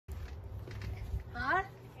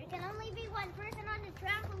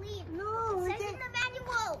trampoline. No, it says in the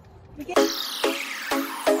manual. We can't.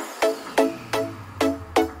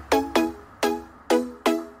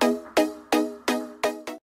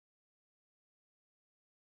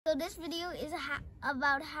 So this video is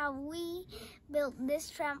about how we built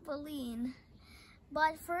this trampoline.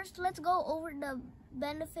 But first, let's go over the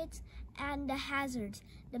benefits and the hazards.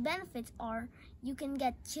 The benefits are you can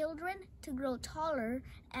get children to grow taller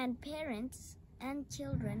and parents and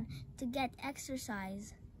children to get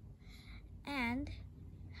exercise. And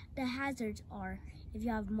the hazards are if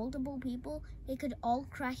you have multiple people, they could all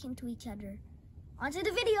crash into each other. On to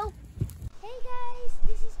the video. Hey guys,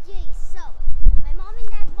 this is Jace. So, my mom and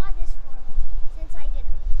dad bought this for me since I did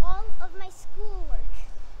all of my schoolwork.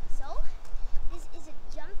 So, this is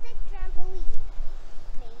a jump deck trampoline,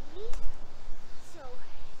 mainly. So,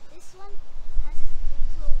 this one has a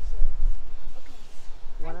closer. Okay,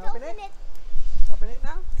 You want to open it? it. Open it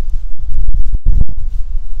now?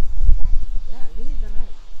 Yeah, you need the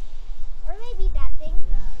knife. Or maybe that thing.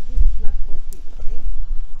 Yeah, this is not for kids, okay?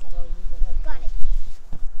 So you need the help. Got it.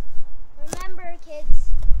 Remember, kids,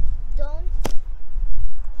 don't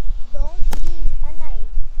use a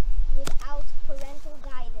knife without parental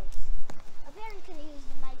guidance. A parent can use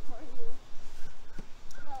the knife for you.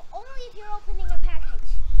 Well, only if you're opening a package.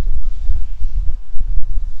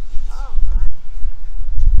 Oh my.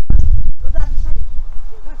 Go down inside.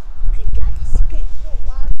 Go.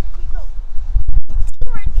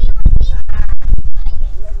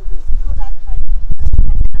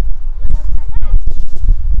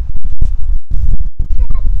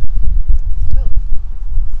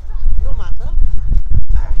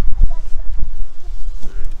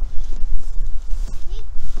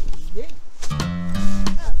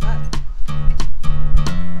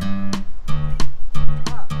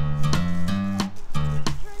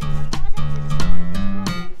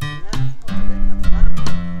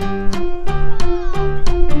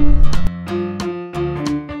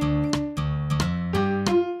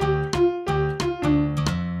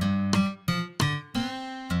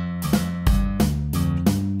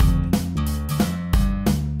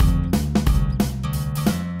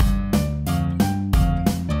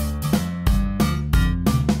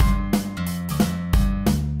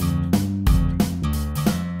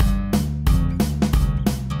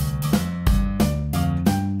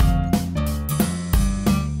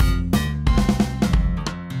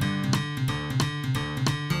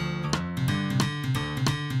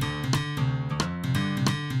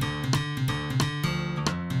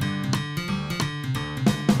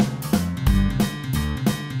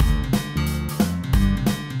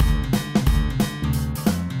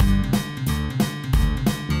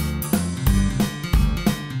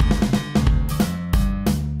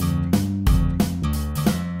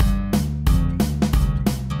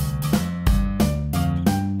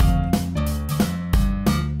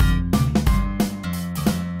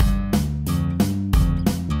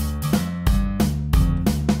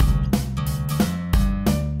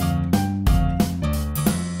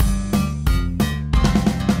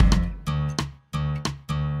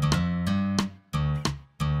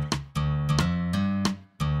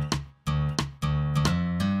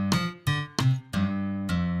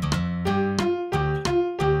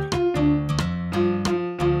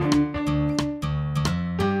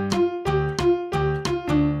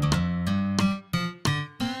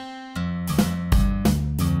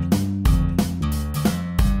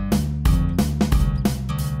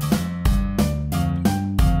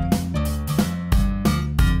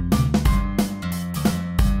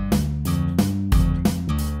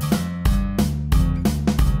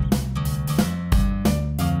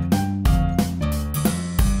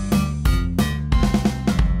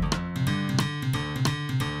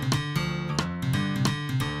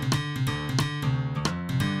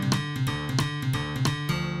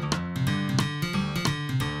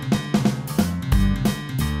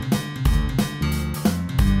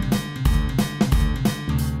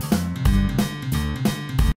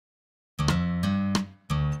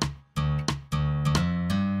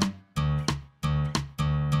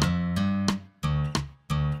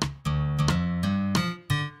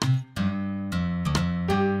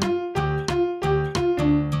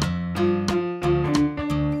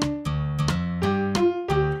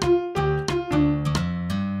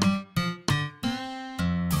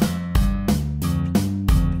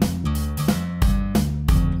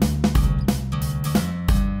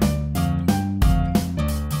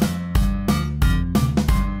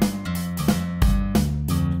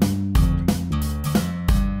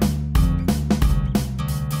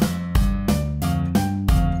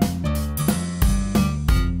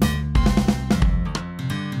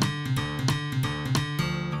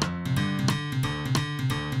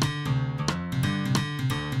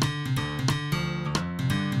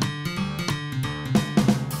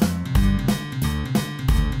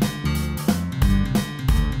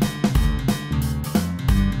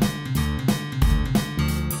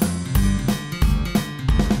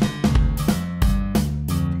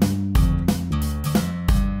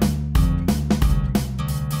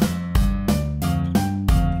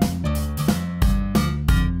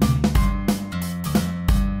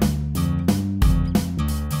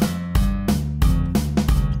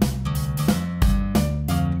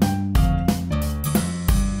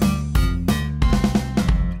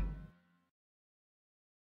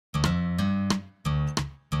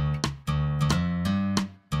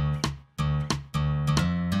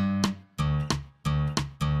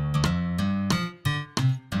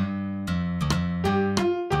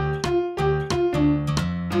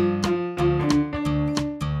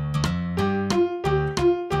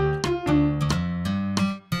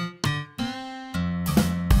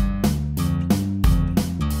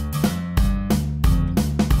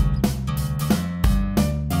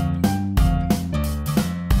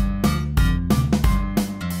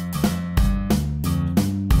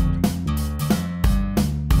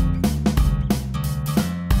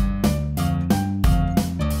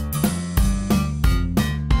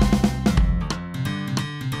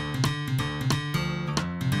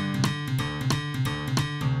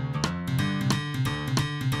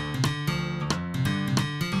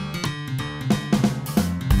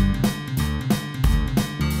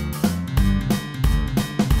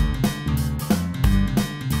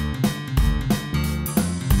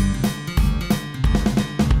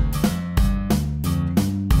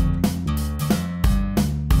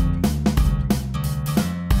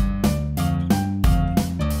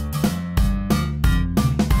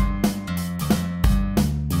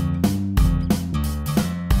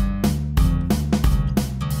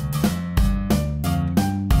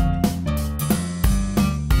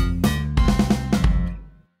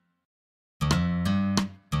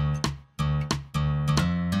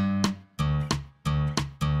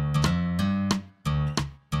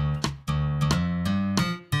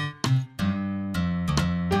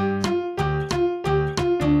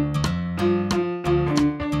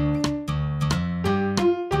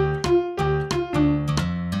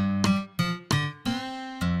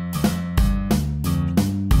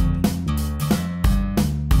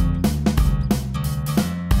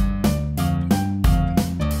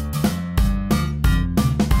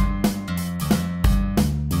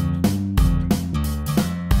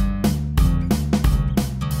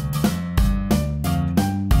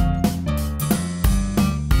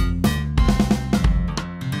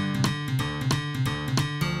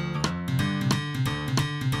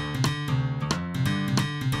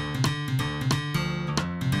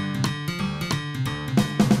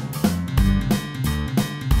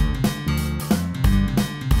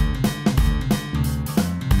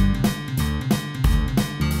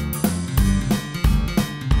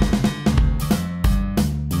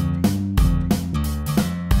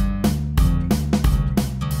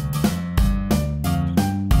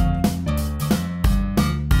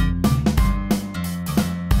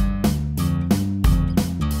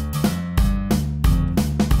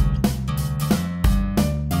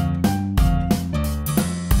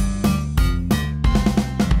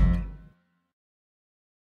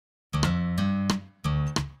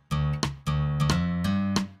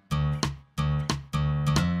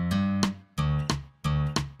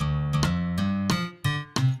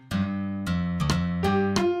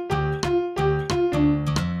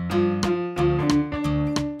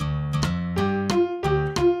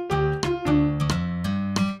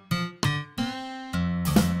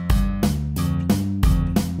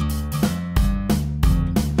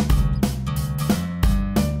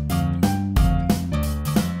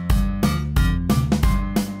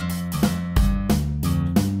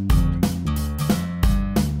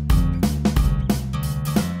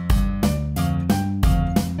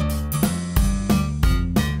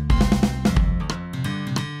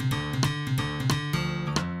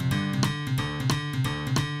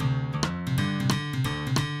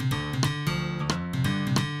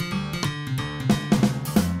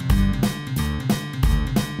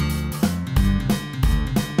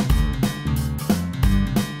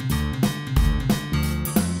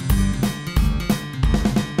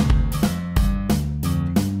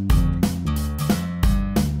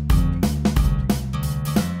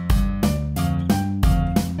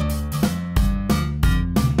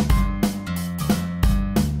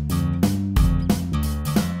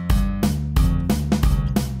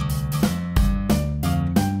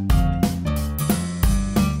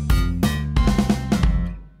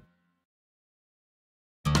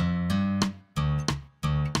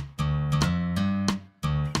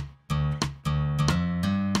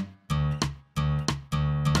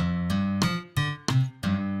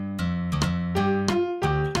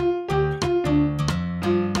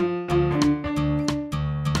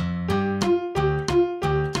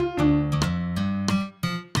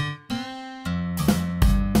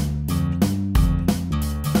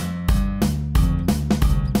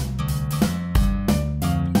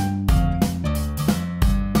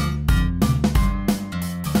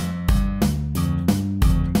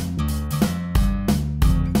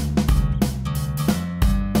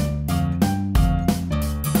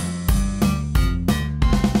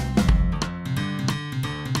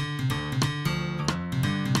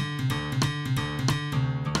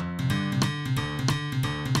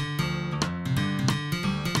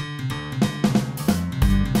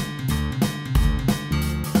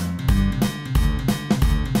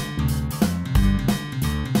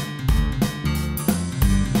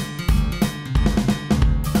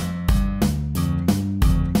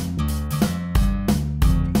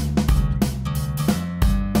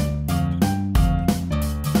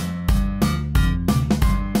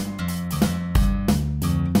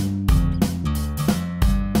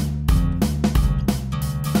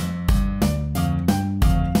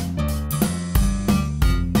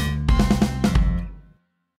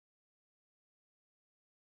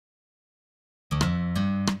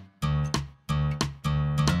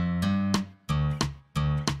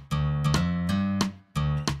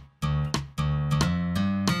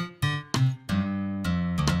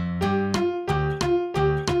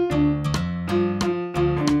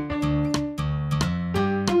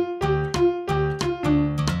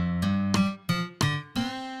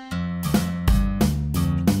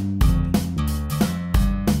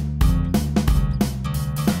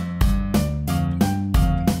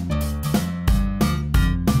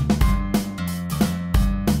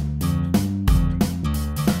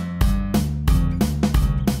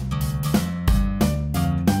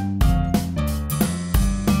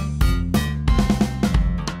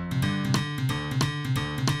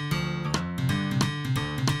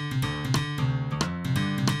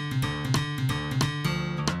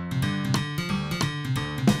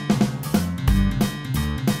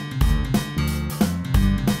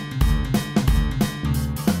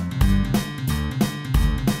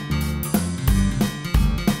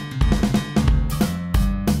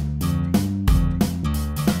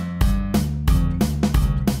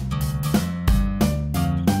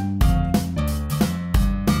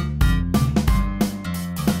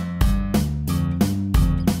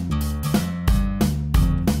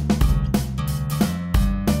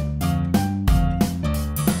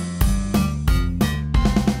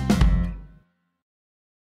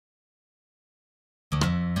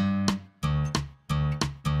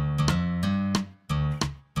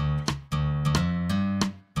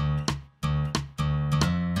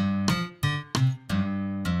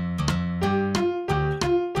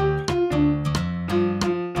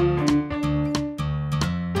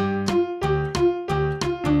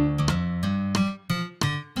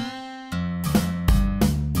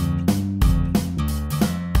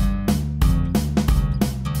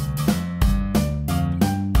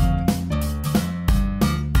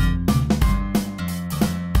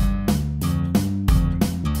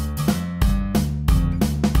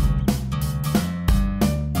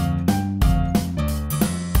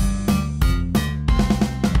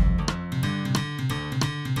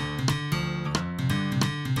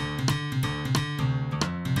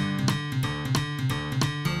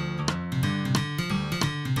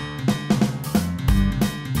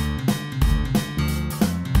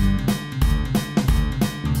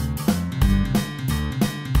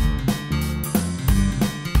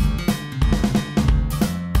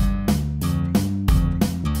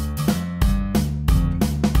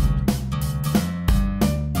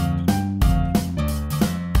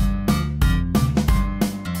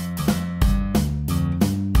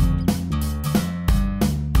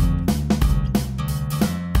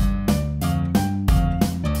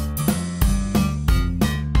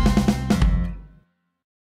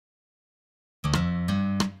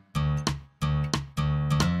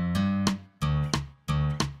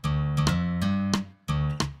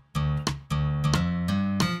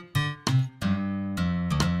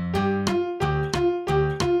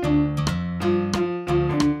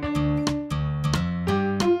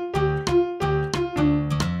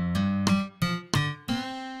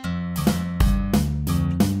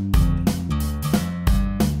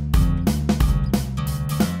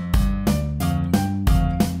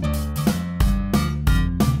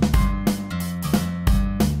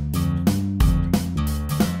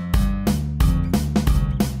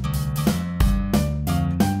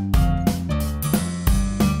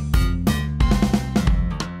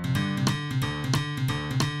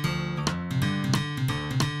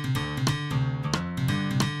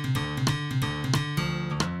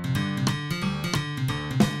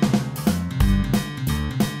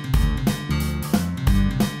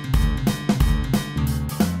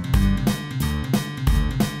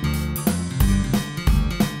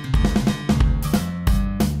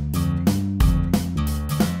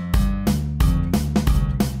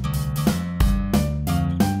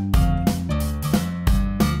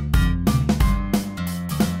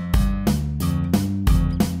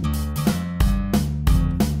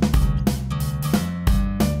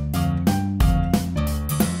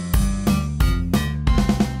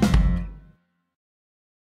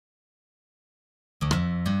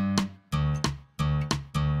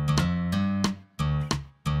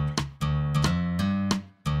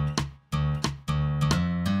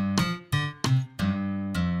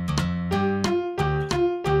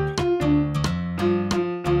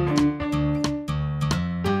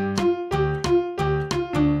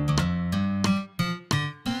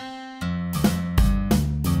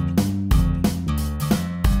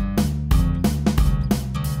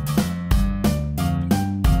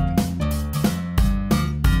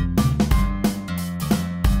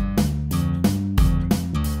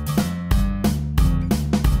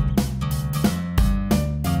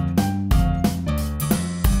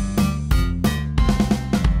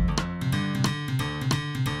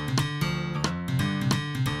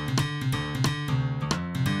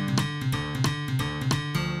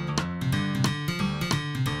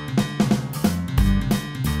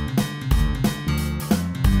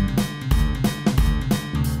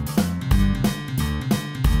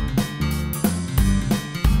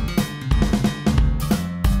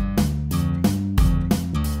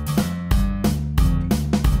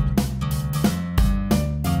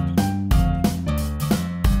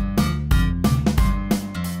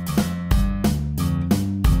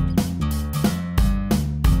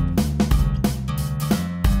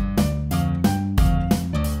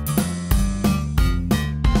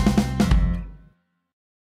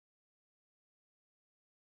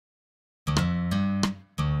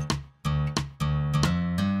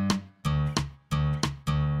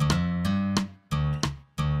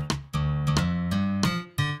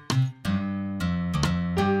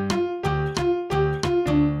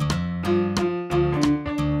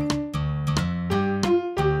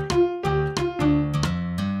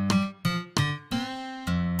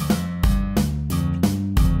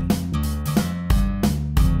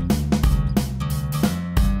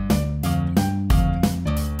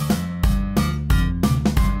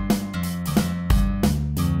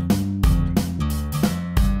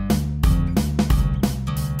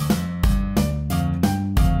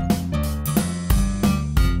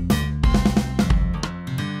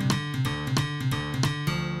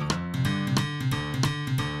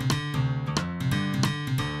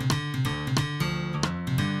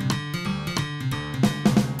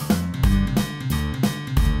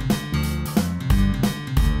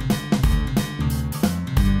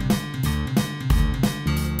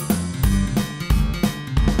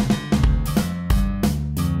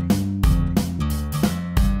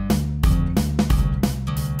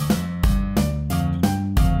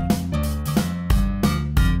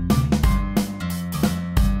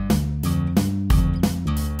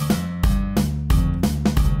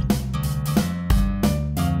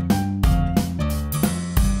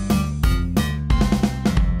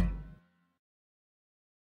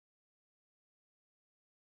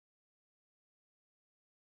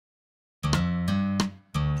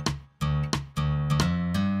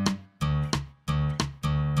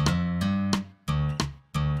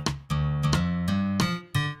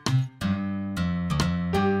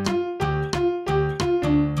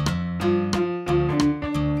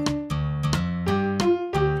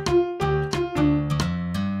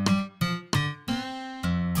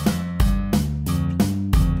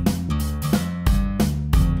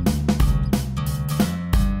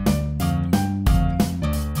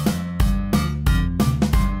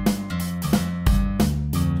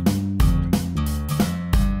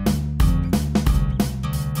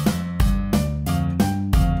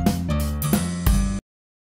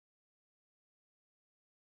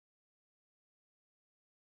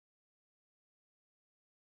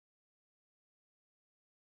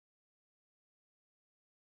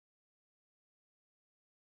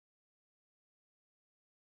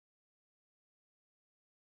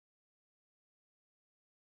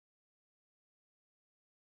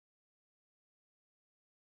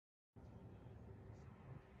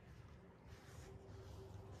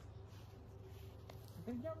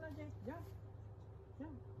 Jump now, Jake. Jump.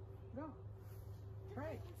 Jump. Go. Try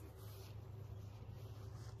it.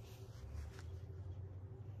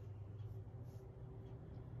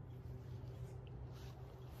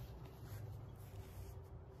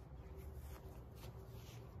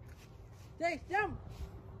 Jake, jump.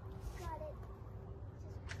 Got it.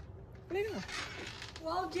 Play now.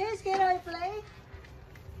 Well, Jace, can I play?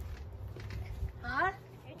 Huh?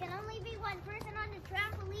 There can only be one person on the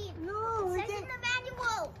trampoline. No, we It says in can. the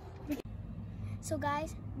manual. So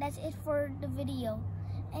guys, that's it for the video.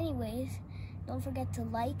 Anyways, don't forget to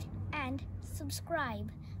like and subscribe.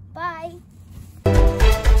 Bye.